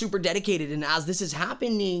like super dedicated, and as this is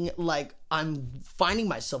happening, like I'm finding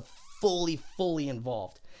myself fully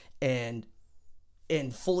involved and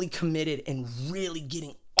fully committed, and really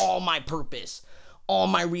getting all my purpose, all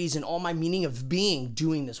my reason, all my meaning of being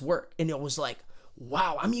doing this work. And it was like,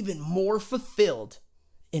 wow, I'm even more fulfilled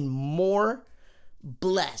and more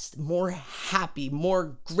blessed, more happy,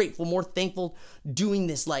 more grateful, more thankful doing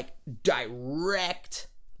this like direct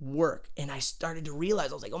work. And I started to realize,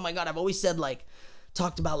 I was like, oh my God, I've always said like,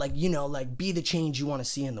 talked about like, like be the change you want to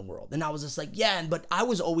see in the world. And I was just like, yeah, but I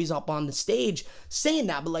was always up on the stage saying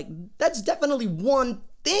that, but like, that's definitely one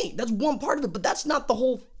thing. That's one part of it, but that's not the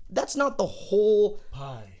whole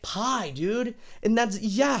pie, dude. And that's,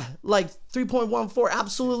 like 3.14,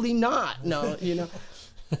 absolutely not. No,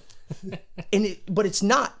 but it's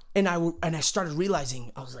not. And I started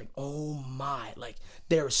realizing, I was like, oh my, like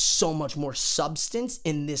there is so much more substance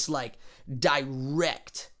in this like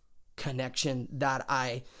direct connection that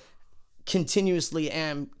I continuously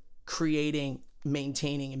am creating,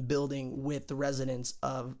 maintaining, and building with the residents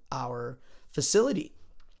of our facility.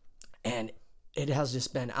 And it has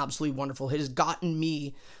just been absolutely wonderful. It has gotten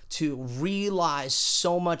me to realize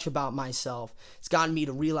so much about myself. It's gotten me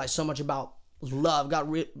to realize so much about love.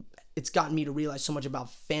 It's gotten me to realize so much about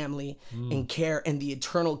family and care and the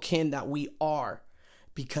eternal kin that we are,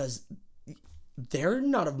 because they're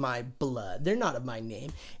not of my blood. They're not of my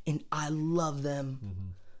name. And I love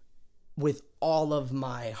them with all of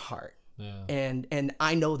my heart. Yeah. And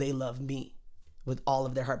I know they love me with all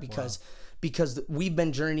of their heart because we've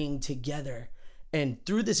been journeying together. And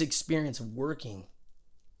through this experience of working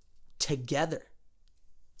together,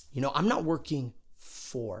 I'm not working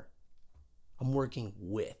for, I'm working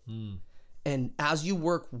with. And as you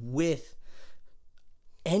work with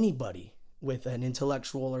anybody with an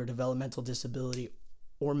intellectual or developmental disability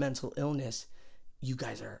or mental illness, you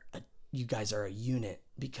guys are a unit,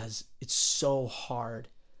 because it's so hard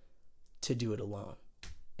to do it alone.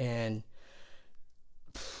 And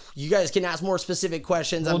you guys can ask more specific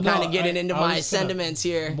questions. I'm kind of getting into my sentiments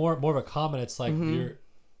here. More of a comment. It's like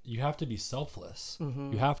you have to be selfless.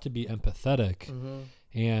 You have to be empathetic.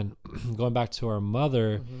 And going back to our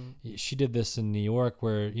mother, she did this in New York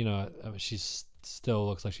where, she's still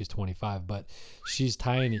looks like she's 25, but she's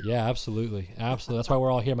tiny. Yeah, absolutely. Absolutely. That's why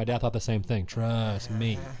we're all here. My dad thought the same thing. Trust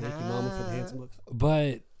me. Thank you, Mama, for the handsome looks.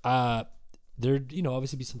 But there,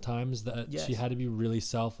 obviously be some times that she had to be really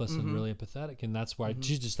selfless and really empathetic, and that's why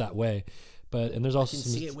she's just that way. But and there's also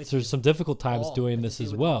some difficult times doing this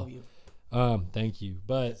as well. Thank you.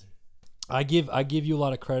 But I give you a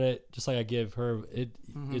lot of credit, just like I give her.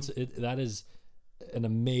 That is an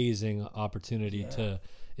amazing opportunity to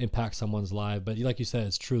impact someone's life. But like you said,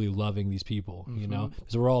 it's truly loving these people,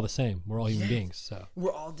 because we're all the same. We're all human beings. So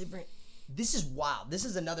we're all different. This is wild. This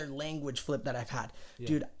is another language flip that I've had,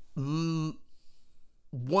 dude.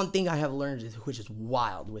 One thing I have learned, which is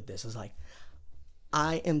wild with this, is like,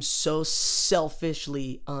 I am so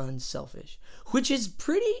selfishly unselfish, which is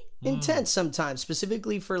pretty intense sometimes,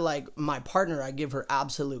 specifically for like my partner. I give her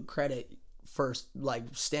absolute credit for like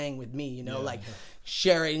staying with me, you know, like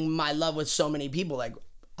sharing my love with so many people. Like,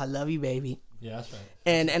 I love you, baby. Yeah, that's right.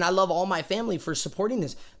 And I love all my family for supporting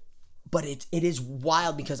this. But it is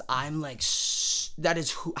wild because I'm like, that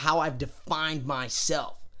is how I've defined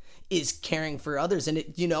myself, is caring for others. And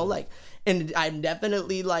it, you know, like, and I'm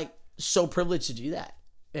definitely like so privileged to do that.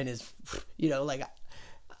 And it's, you know, like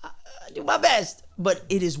I do my best, but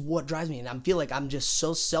it is what drives me. And I feel like I'm just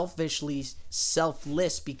so selfishly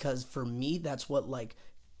selfless, because for me, that's what like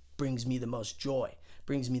brings me the most joy,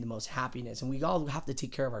 brings me the most happiness. And we all have to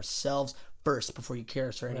take care of ourselves first before you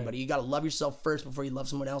care for anybody. You got to love yourself first before you love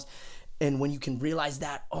someone else. And when you can realize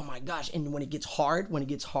that, oh my gosh, and when it gets hard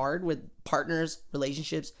with partners,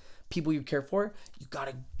 relationships, people you care for, you got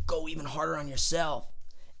to go even harder on yourself.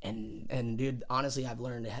 And dude, honestly, I've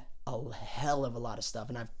learned a hell of a lot of stuff,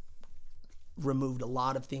 and I've removed a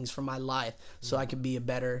lot of things from my life so I can be a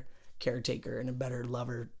better caretaker and a better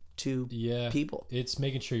lover to people. It's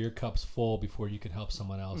making sure your cup's full before you can help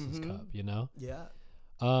someone else's cup, you know? Yeah.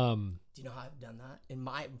 Do you know how I've done that?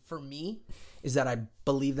 For me, is that I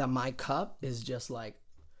believe that my cup is just like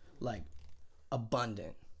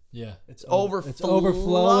abundant. Yeah. It's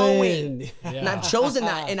overflowing. Yeah. And I've chosen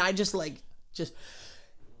that, and I just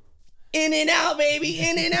in and out, baby,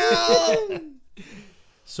 in and out.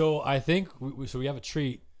 So I think we have a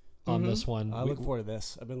treat on this one. I look forward to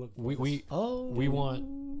this. I've been looking forward to we want.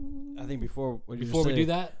 I think before we do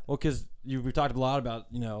that, well, because we talked a lot about,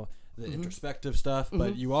 you know, the introspective stuff,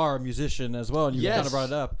 but you are a musician as well, and you kind of brought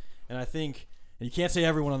it up. And I think, and you can't say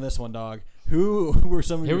everyone on this one, dog. Who were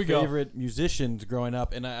some of your favorite musicians growing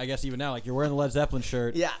up? And I guess even now, like, you're wearing the Led Zeppelin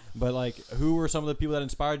shirt. Yeah. But like, who were some of the people that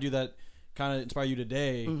inspired you, that kind of inspire you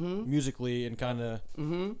today musically, and kind of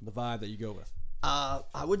the vibe that you go with?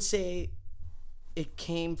 I would say it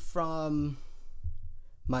came from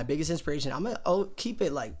my biggest inspiration. I'll keep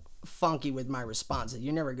it like funky with my response.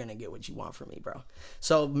 You're never gonna get what you want from me, bro.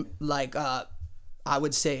 So like, I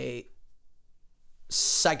would say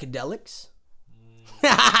psychedelics,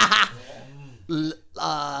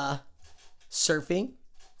 surfing,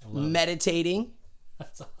 meditating,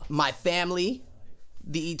 my family,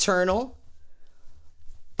 the eternal,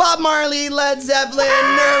 Bob Marley, Led Zeppelin,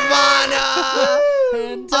 Nirvana,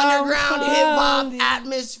 underground hip hop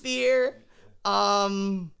atmosphere.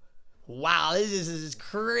 Wow, this is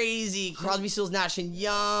crazy. Crosby, Stills, Nash and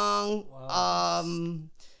Young.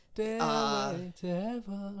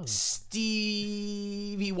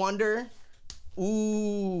 Stevie Wonder.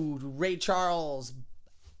 Ooh, Ray Charles.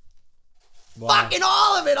 Wow. Fucking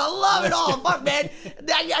all of it. I love it all. Fuck, man.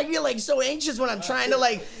 I get like so anxious when I'm trying to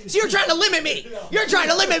like. So you're trying to limit me. You're trying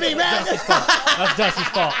to limit me, man. That's Dusty's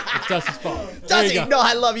fault. It's Dusty's fault. Dusty, no,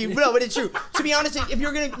 I love you. No, but it's true. To be honest, if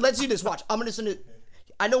you're gonna, let's do this. Watch. I'm gonna send it.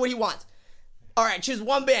 I know what he wants. All right, choose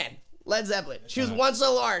one band. Led Zeppelin. Choose one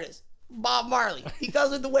solo artist. Bob Marley. He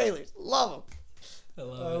goes with the Wailers. Love him. I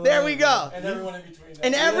love it. There we go. And everyone in between.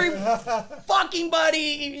 And every fucking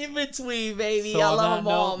buddy in between, baby. So I on love that them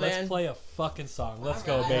all, note, man. let's play a fucking song. Let's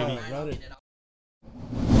go, baby. Run it.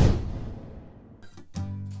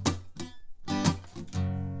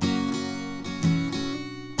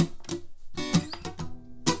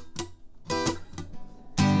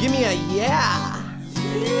 Give me a yeah.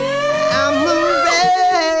 I'm a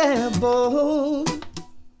rebel.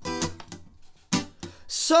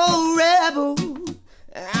 So rebel.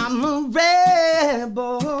 I'm a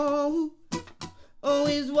rebel.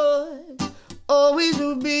 Always was, always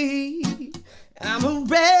will be. I'm a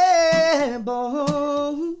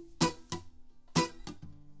rebel.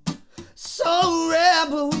 So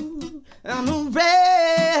rebel. I'm a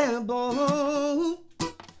rebel.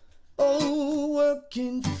 Oh,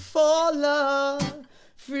 working for love,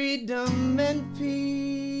 freedom, and peace.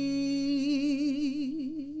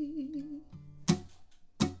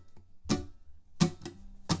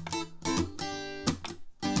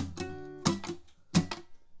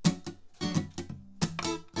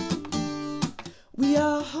 We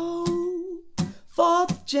are whole,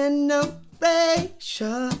 fourth generations.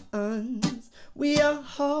 We are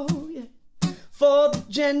whole, yeah. For the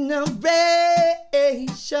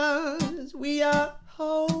generations, we are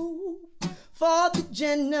hope. For the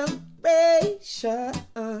generations,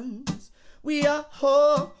 we are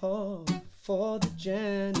hope. For the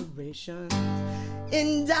generations,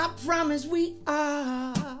 and I promise we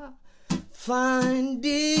are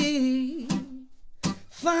finding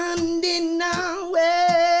our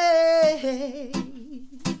way.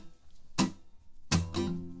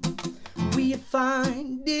 We are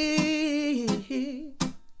finding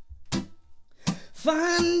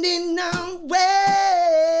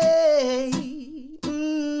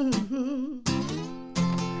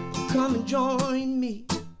come and join me.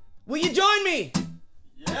 Will you join me?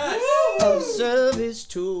 Yes. Of service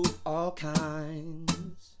to all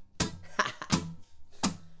kinds.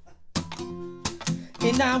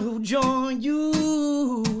 And I will join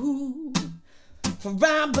you. For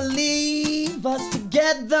I believe us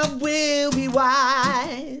together will be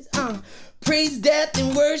wise. Praise, death,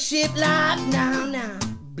 and worship live now.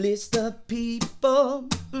 Bless the people.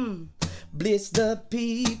 Bless the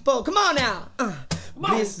people. Come on now.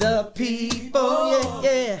 Bless the people.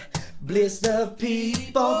 Yeah. Bless the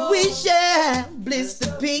people. We shall bless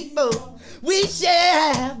the people. We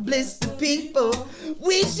shall bless the people.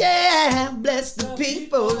 We shall bless the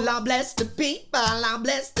people. I'll bless the people. I'll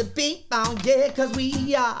bless the people. Yeah, cause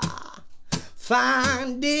we are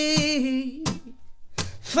finding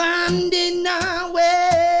our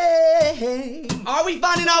way. Are we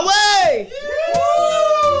finding our way?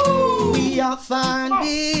 We are finding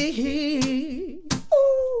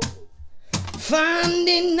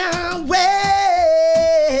our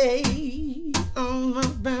way.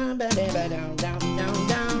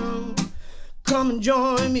 Come and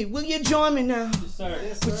join me. Will you join me now? Yes, sir.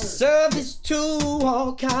 With service to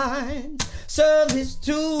all kinds. Service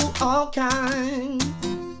to all kinds.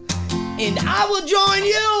 And I will join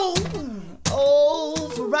you. Oh,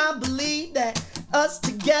 for I believe that us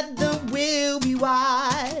together will be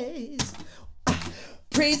wise.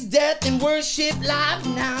 Praise, death, and worship live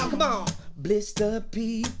now. Come on. Bless the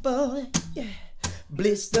people. Yeah.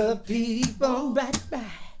 Bless the people. Right.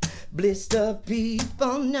 Bless the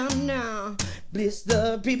people now. Bless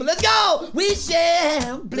the people. Let's go. We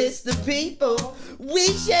shall bless the people. We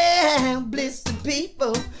shall bless the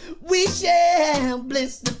people. We shall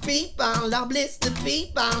bless the people. I'll bless the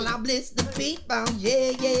people. I'll bless the people.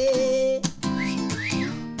 Yeah.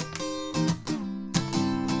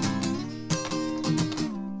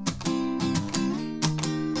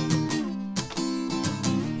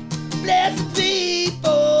 Bless the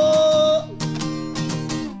people.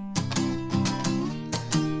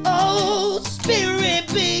 Oh,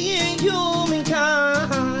 spirit being humankind.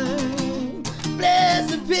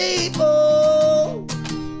 Bless the people.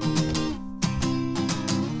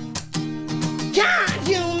 God,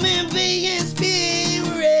 human being spirit.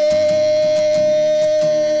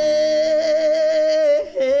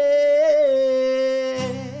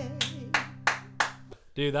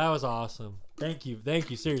 Dude, that was awesome. Thank you,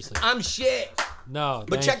 seriously. I'm shit. No,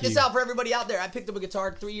 But thank check this you. out for everybody out there. I picked up a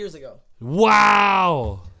guitar 3 years ago.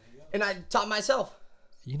 Wow. And I taught myself.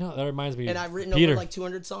 You know, that reminds me And of I've written Peter. over like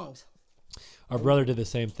 200 songs. Our brother did the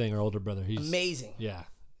same thing, our older brother. He's Amazing. Yeah.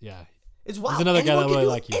 It's wild. He's another guy Anyone that can really do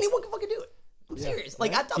like it. you. Anyone can fucking do it. I'm serious.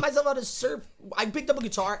 Like, I taught myself how to surf. I picked up a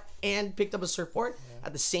guitar and picked up a surfboard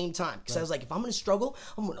at the same time. Because I was like, if I'm going to struggle,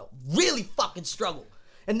 I'm going to really fucking struggle.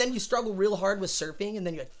 And then you struggle real hard with surfing. And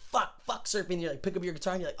then you're like, fuck surfing. And you're like, pick up your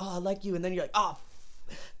guitar and you're like, oh, I like you. And then you're like, oh,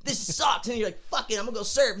 this sucks. And you're like, fuck it, I'm going to go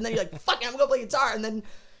surf. And then you're like, fuck it, I'm going to go play guitar. And then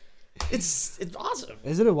it's awesome.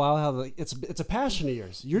 Isn't it wild how it's a passion of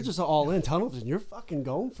yours? You're just all in, tunnel vision. You're fucking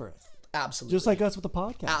going for it. Absolutely. Just like us with the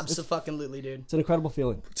podcast. Absolutely, dude. It's an incredible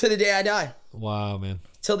feeling. To the day I die. Wow, man.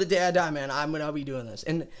 Till the day I die, man. I'm gonna be doing this,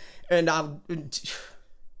 and I'll,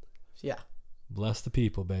 yeah. Bless the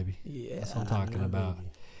people, baby. Yeah. That's what I'm talking about.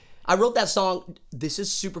 I wrote that song. This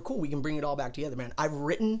is super cool. We can bring it all back together, man. I've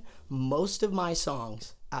written most of my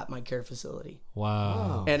songs at my care facility,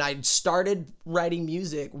 Wow. and I started writing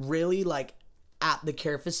music really like at the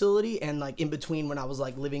care facility, and like in between when I was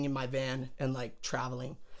like living in my van and like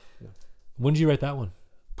traveling. When did you write that one?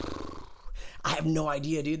 I have no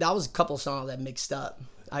idea, dude. That was a couple songs that mixed up.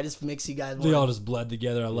 I just mixed you guys. They all just bled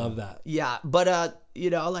together. I love that. Yeah, but you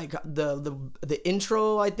know, like the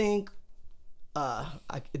intro, I think,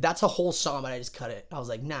 that's a whole song, but I just cut it. I was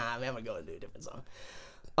like, nah, man, I'm gonna go and do a different song.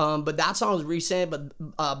 But that song was recent.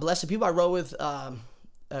 But Bless the People, I wrote with a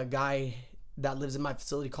guy that lives in my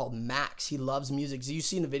facility called Max. He loves music. So you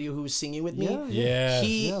seen the video who was singing with me? Yeah.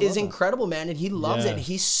 He I is love that. incredible, man, and he loves Yeah. it.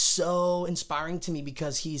 He's so inspiring to me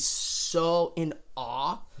because he's so in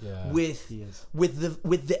awe Yeah. with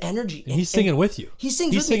the energy. And he's singing with you. He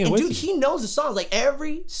sings He's with me, singing and with dude, you. he knows the songs. Like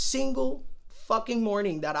every single fucking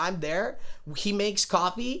morning that I'm there, he makes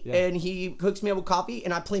coffee and he hooks me up with coffee,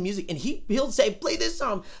 and I play music, and he'll say, "Play this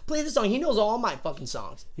song, play this song." He knows all my fucking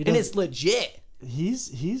songs, and does- it's legit.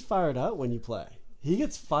 He's fired up when you play. He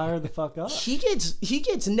gets fired the fuck up. He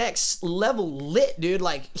gets next level lit, dude.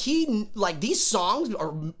 Like these songs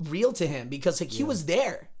are real to him because like he was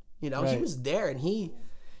there, you know. He Right. was there, and he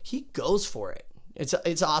goes for it.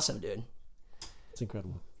 It's awesome, dude. It's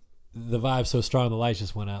incredible. The vibe's so strong, the lights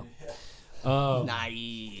just went out.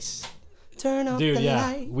 Nice. Turn off Dude, the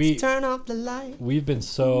yeah, lights. Turn off the light. We've been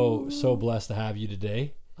so blessed to have you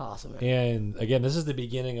today. Awesome, man. And again, this is the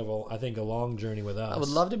beginning of I think a long journey with us. I would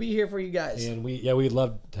love to be here for you guys. And we'd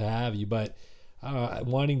love to have you, but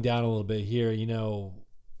winding down a little bit here, you know,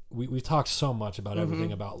 we've talked so much about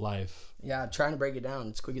everything about life. Yeah, trying to break it down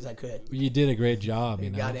as quick as I could. You did a great job, you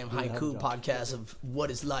know. Goddamn haiku podcast of what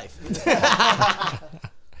is life.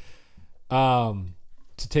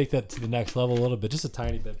 To take that to the next level a little bit, just a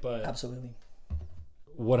tiny bit, but Absolutely.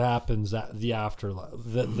 what happens at the afterlife,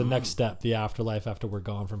 the next step, the afterlife after we're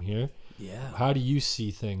gone from here? Yeah. How do you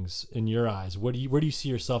see things in your eyes? Where do you see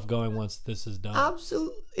yourself going once this is done?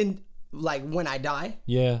 Absolutely. And like when I die,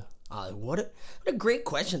 Yeah. what a great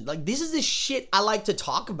question. Like this is the shit I like to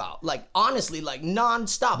talk about. Like honestly, like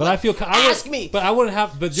nonstop. But like, I feel ask me. But I wouldn't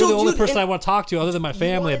have. But So, you're the only dude, person and I want to talk to, other than my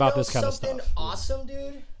family, wanna about know this kind of something stuff. awesome,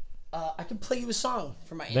 dude. I can play you a song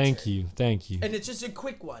for my answer. Thank you. And it's just a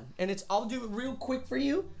quick one, and I'll do it real quick for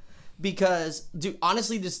you, because dude,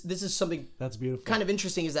 honestly, this is something That's beautiful. kind of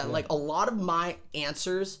interesting. Is that like a lot of my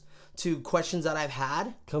answers to questions that I've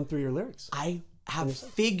had, Come through your lyrics. I have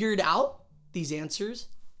figured out these answers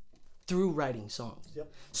through writing songs. Yep.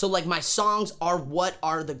 So like my songs are what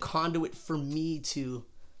are the conduit for me to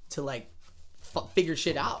like figure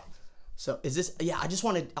shit out. So is this? Yeah,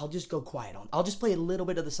 I'll just go quiet on. I'll just play a little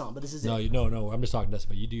bit of the song, but this is it. No. I'm just talking to this,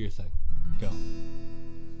 but you do your thing. Go.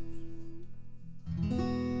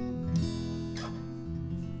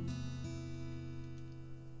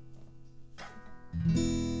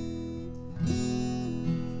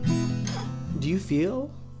 Do you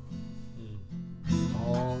feel?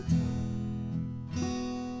 All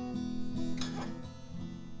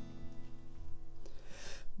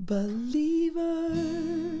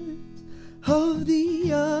Believers of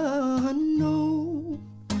the unknown,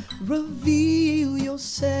 reveal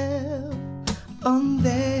yourself,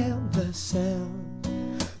 unveil the self.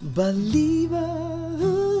 Believers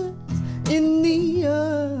in the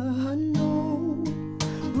unknown,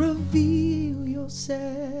 reveal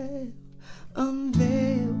yourself,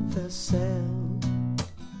 unveil the self.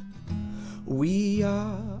 We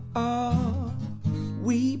are all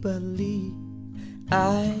we believe.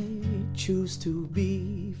 I choose to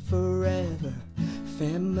be forever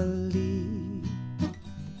family.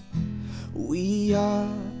 We are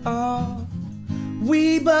all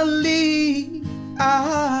we believe.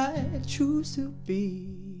 I choose to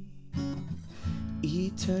be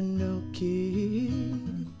eternal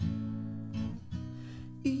king.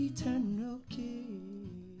 Eternal king.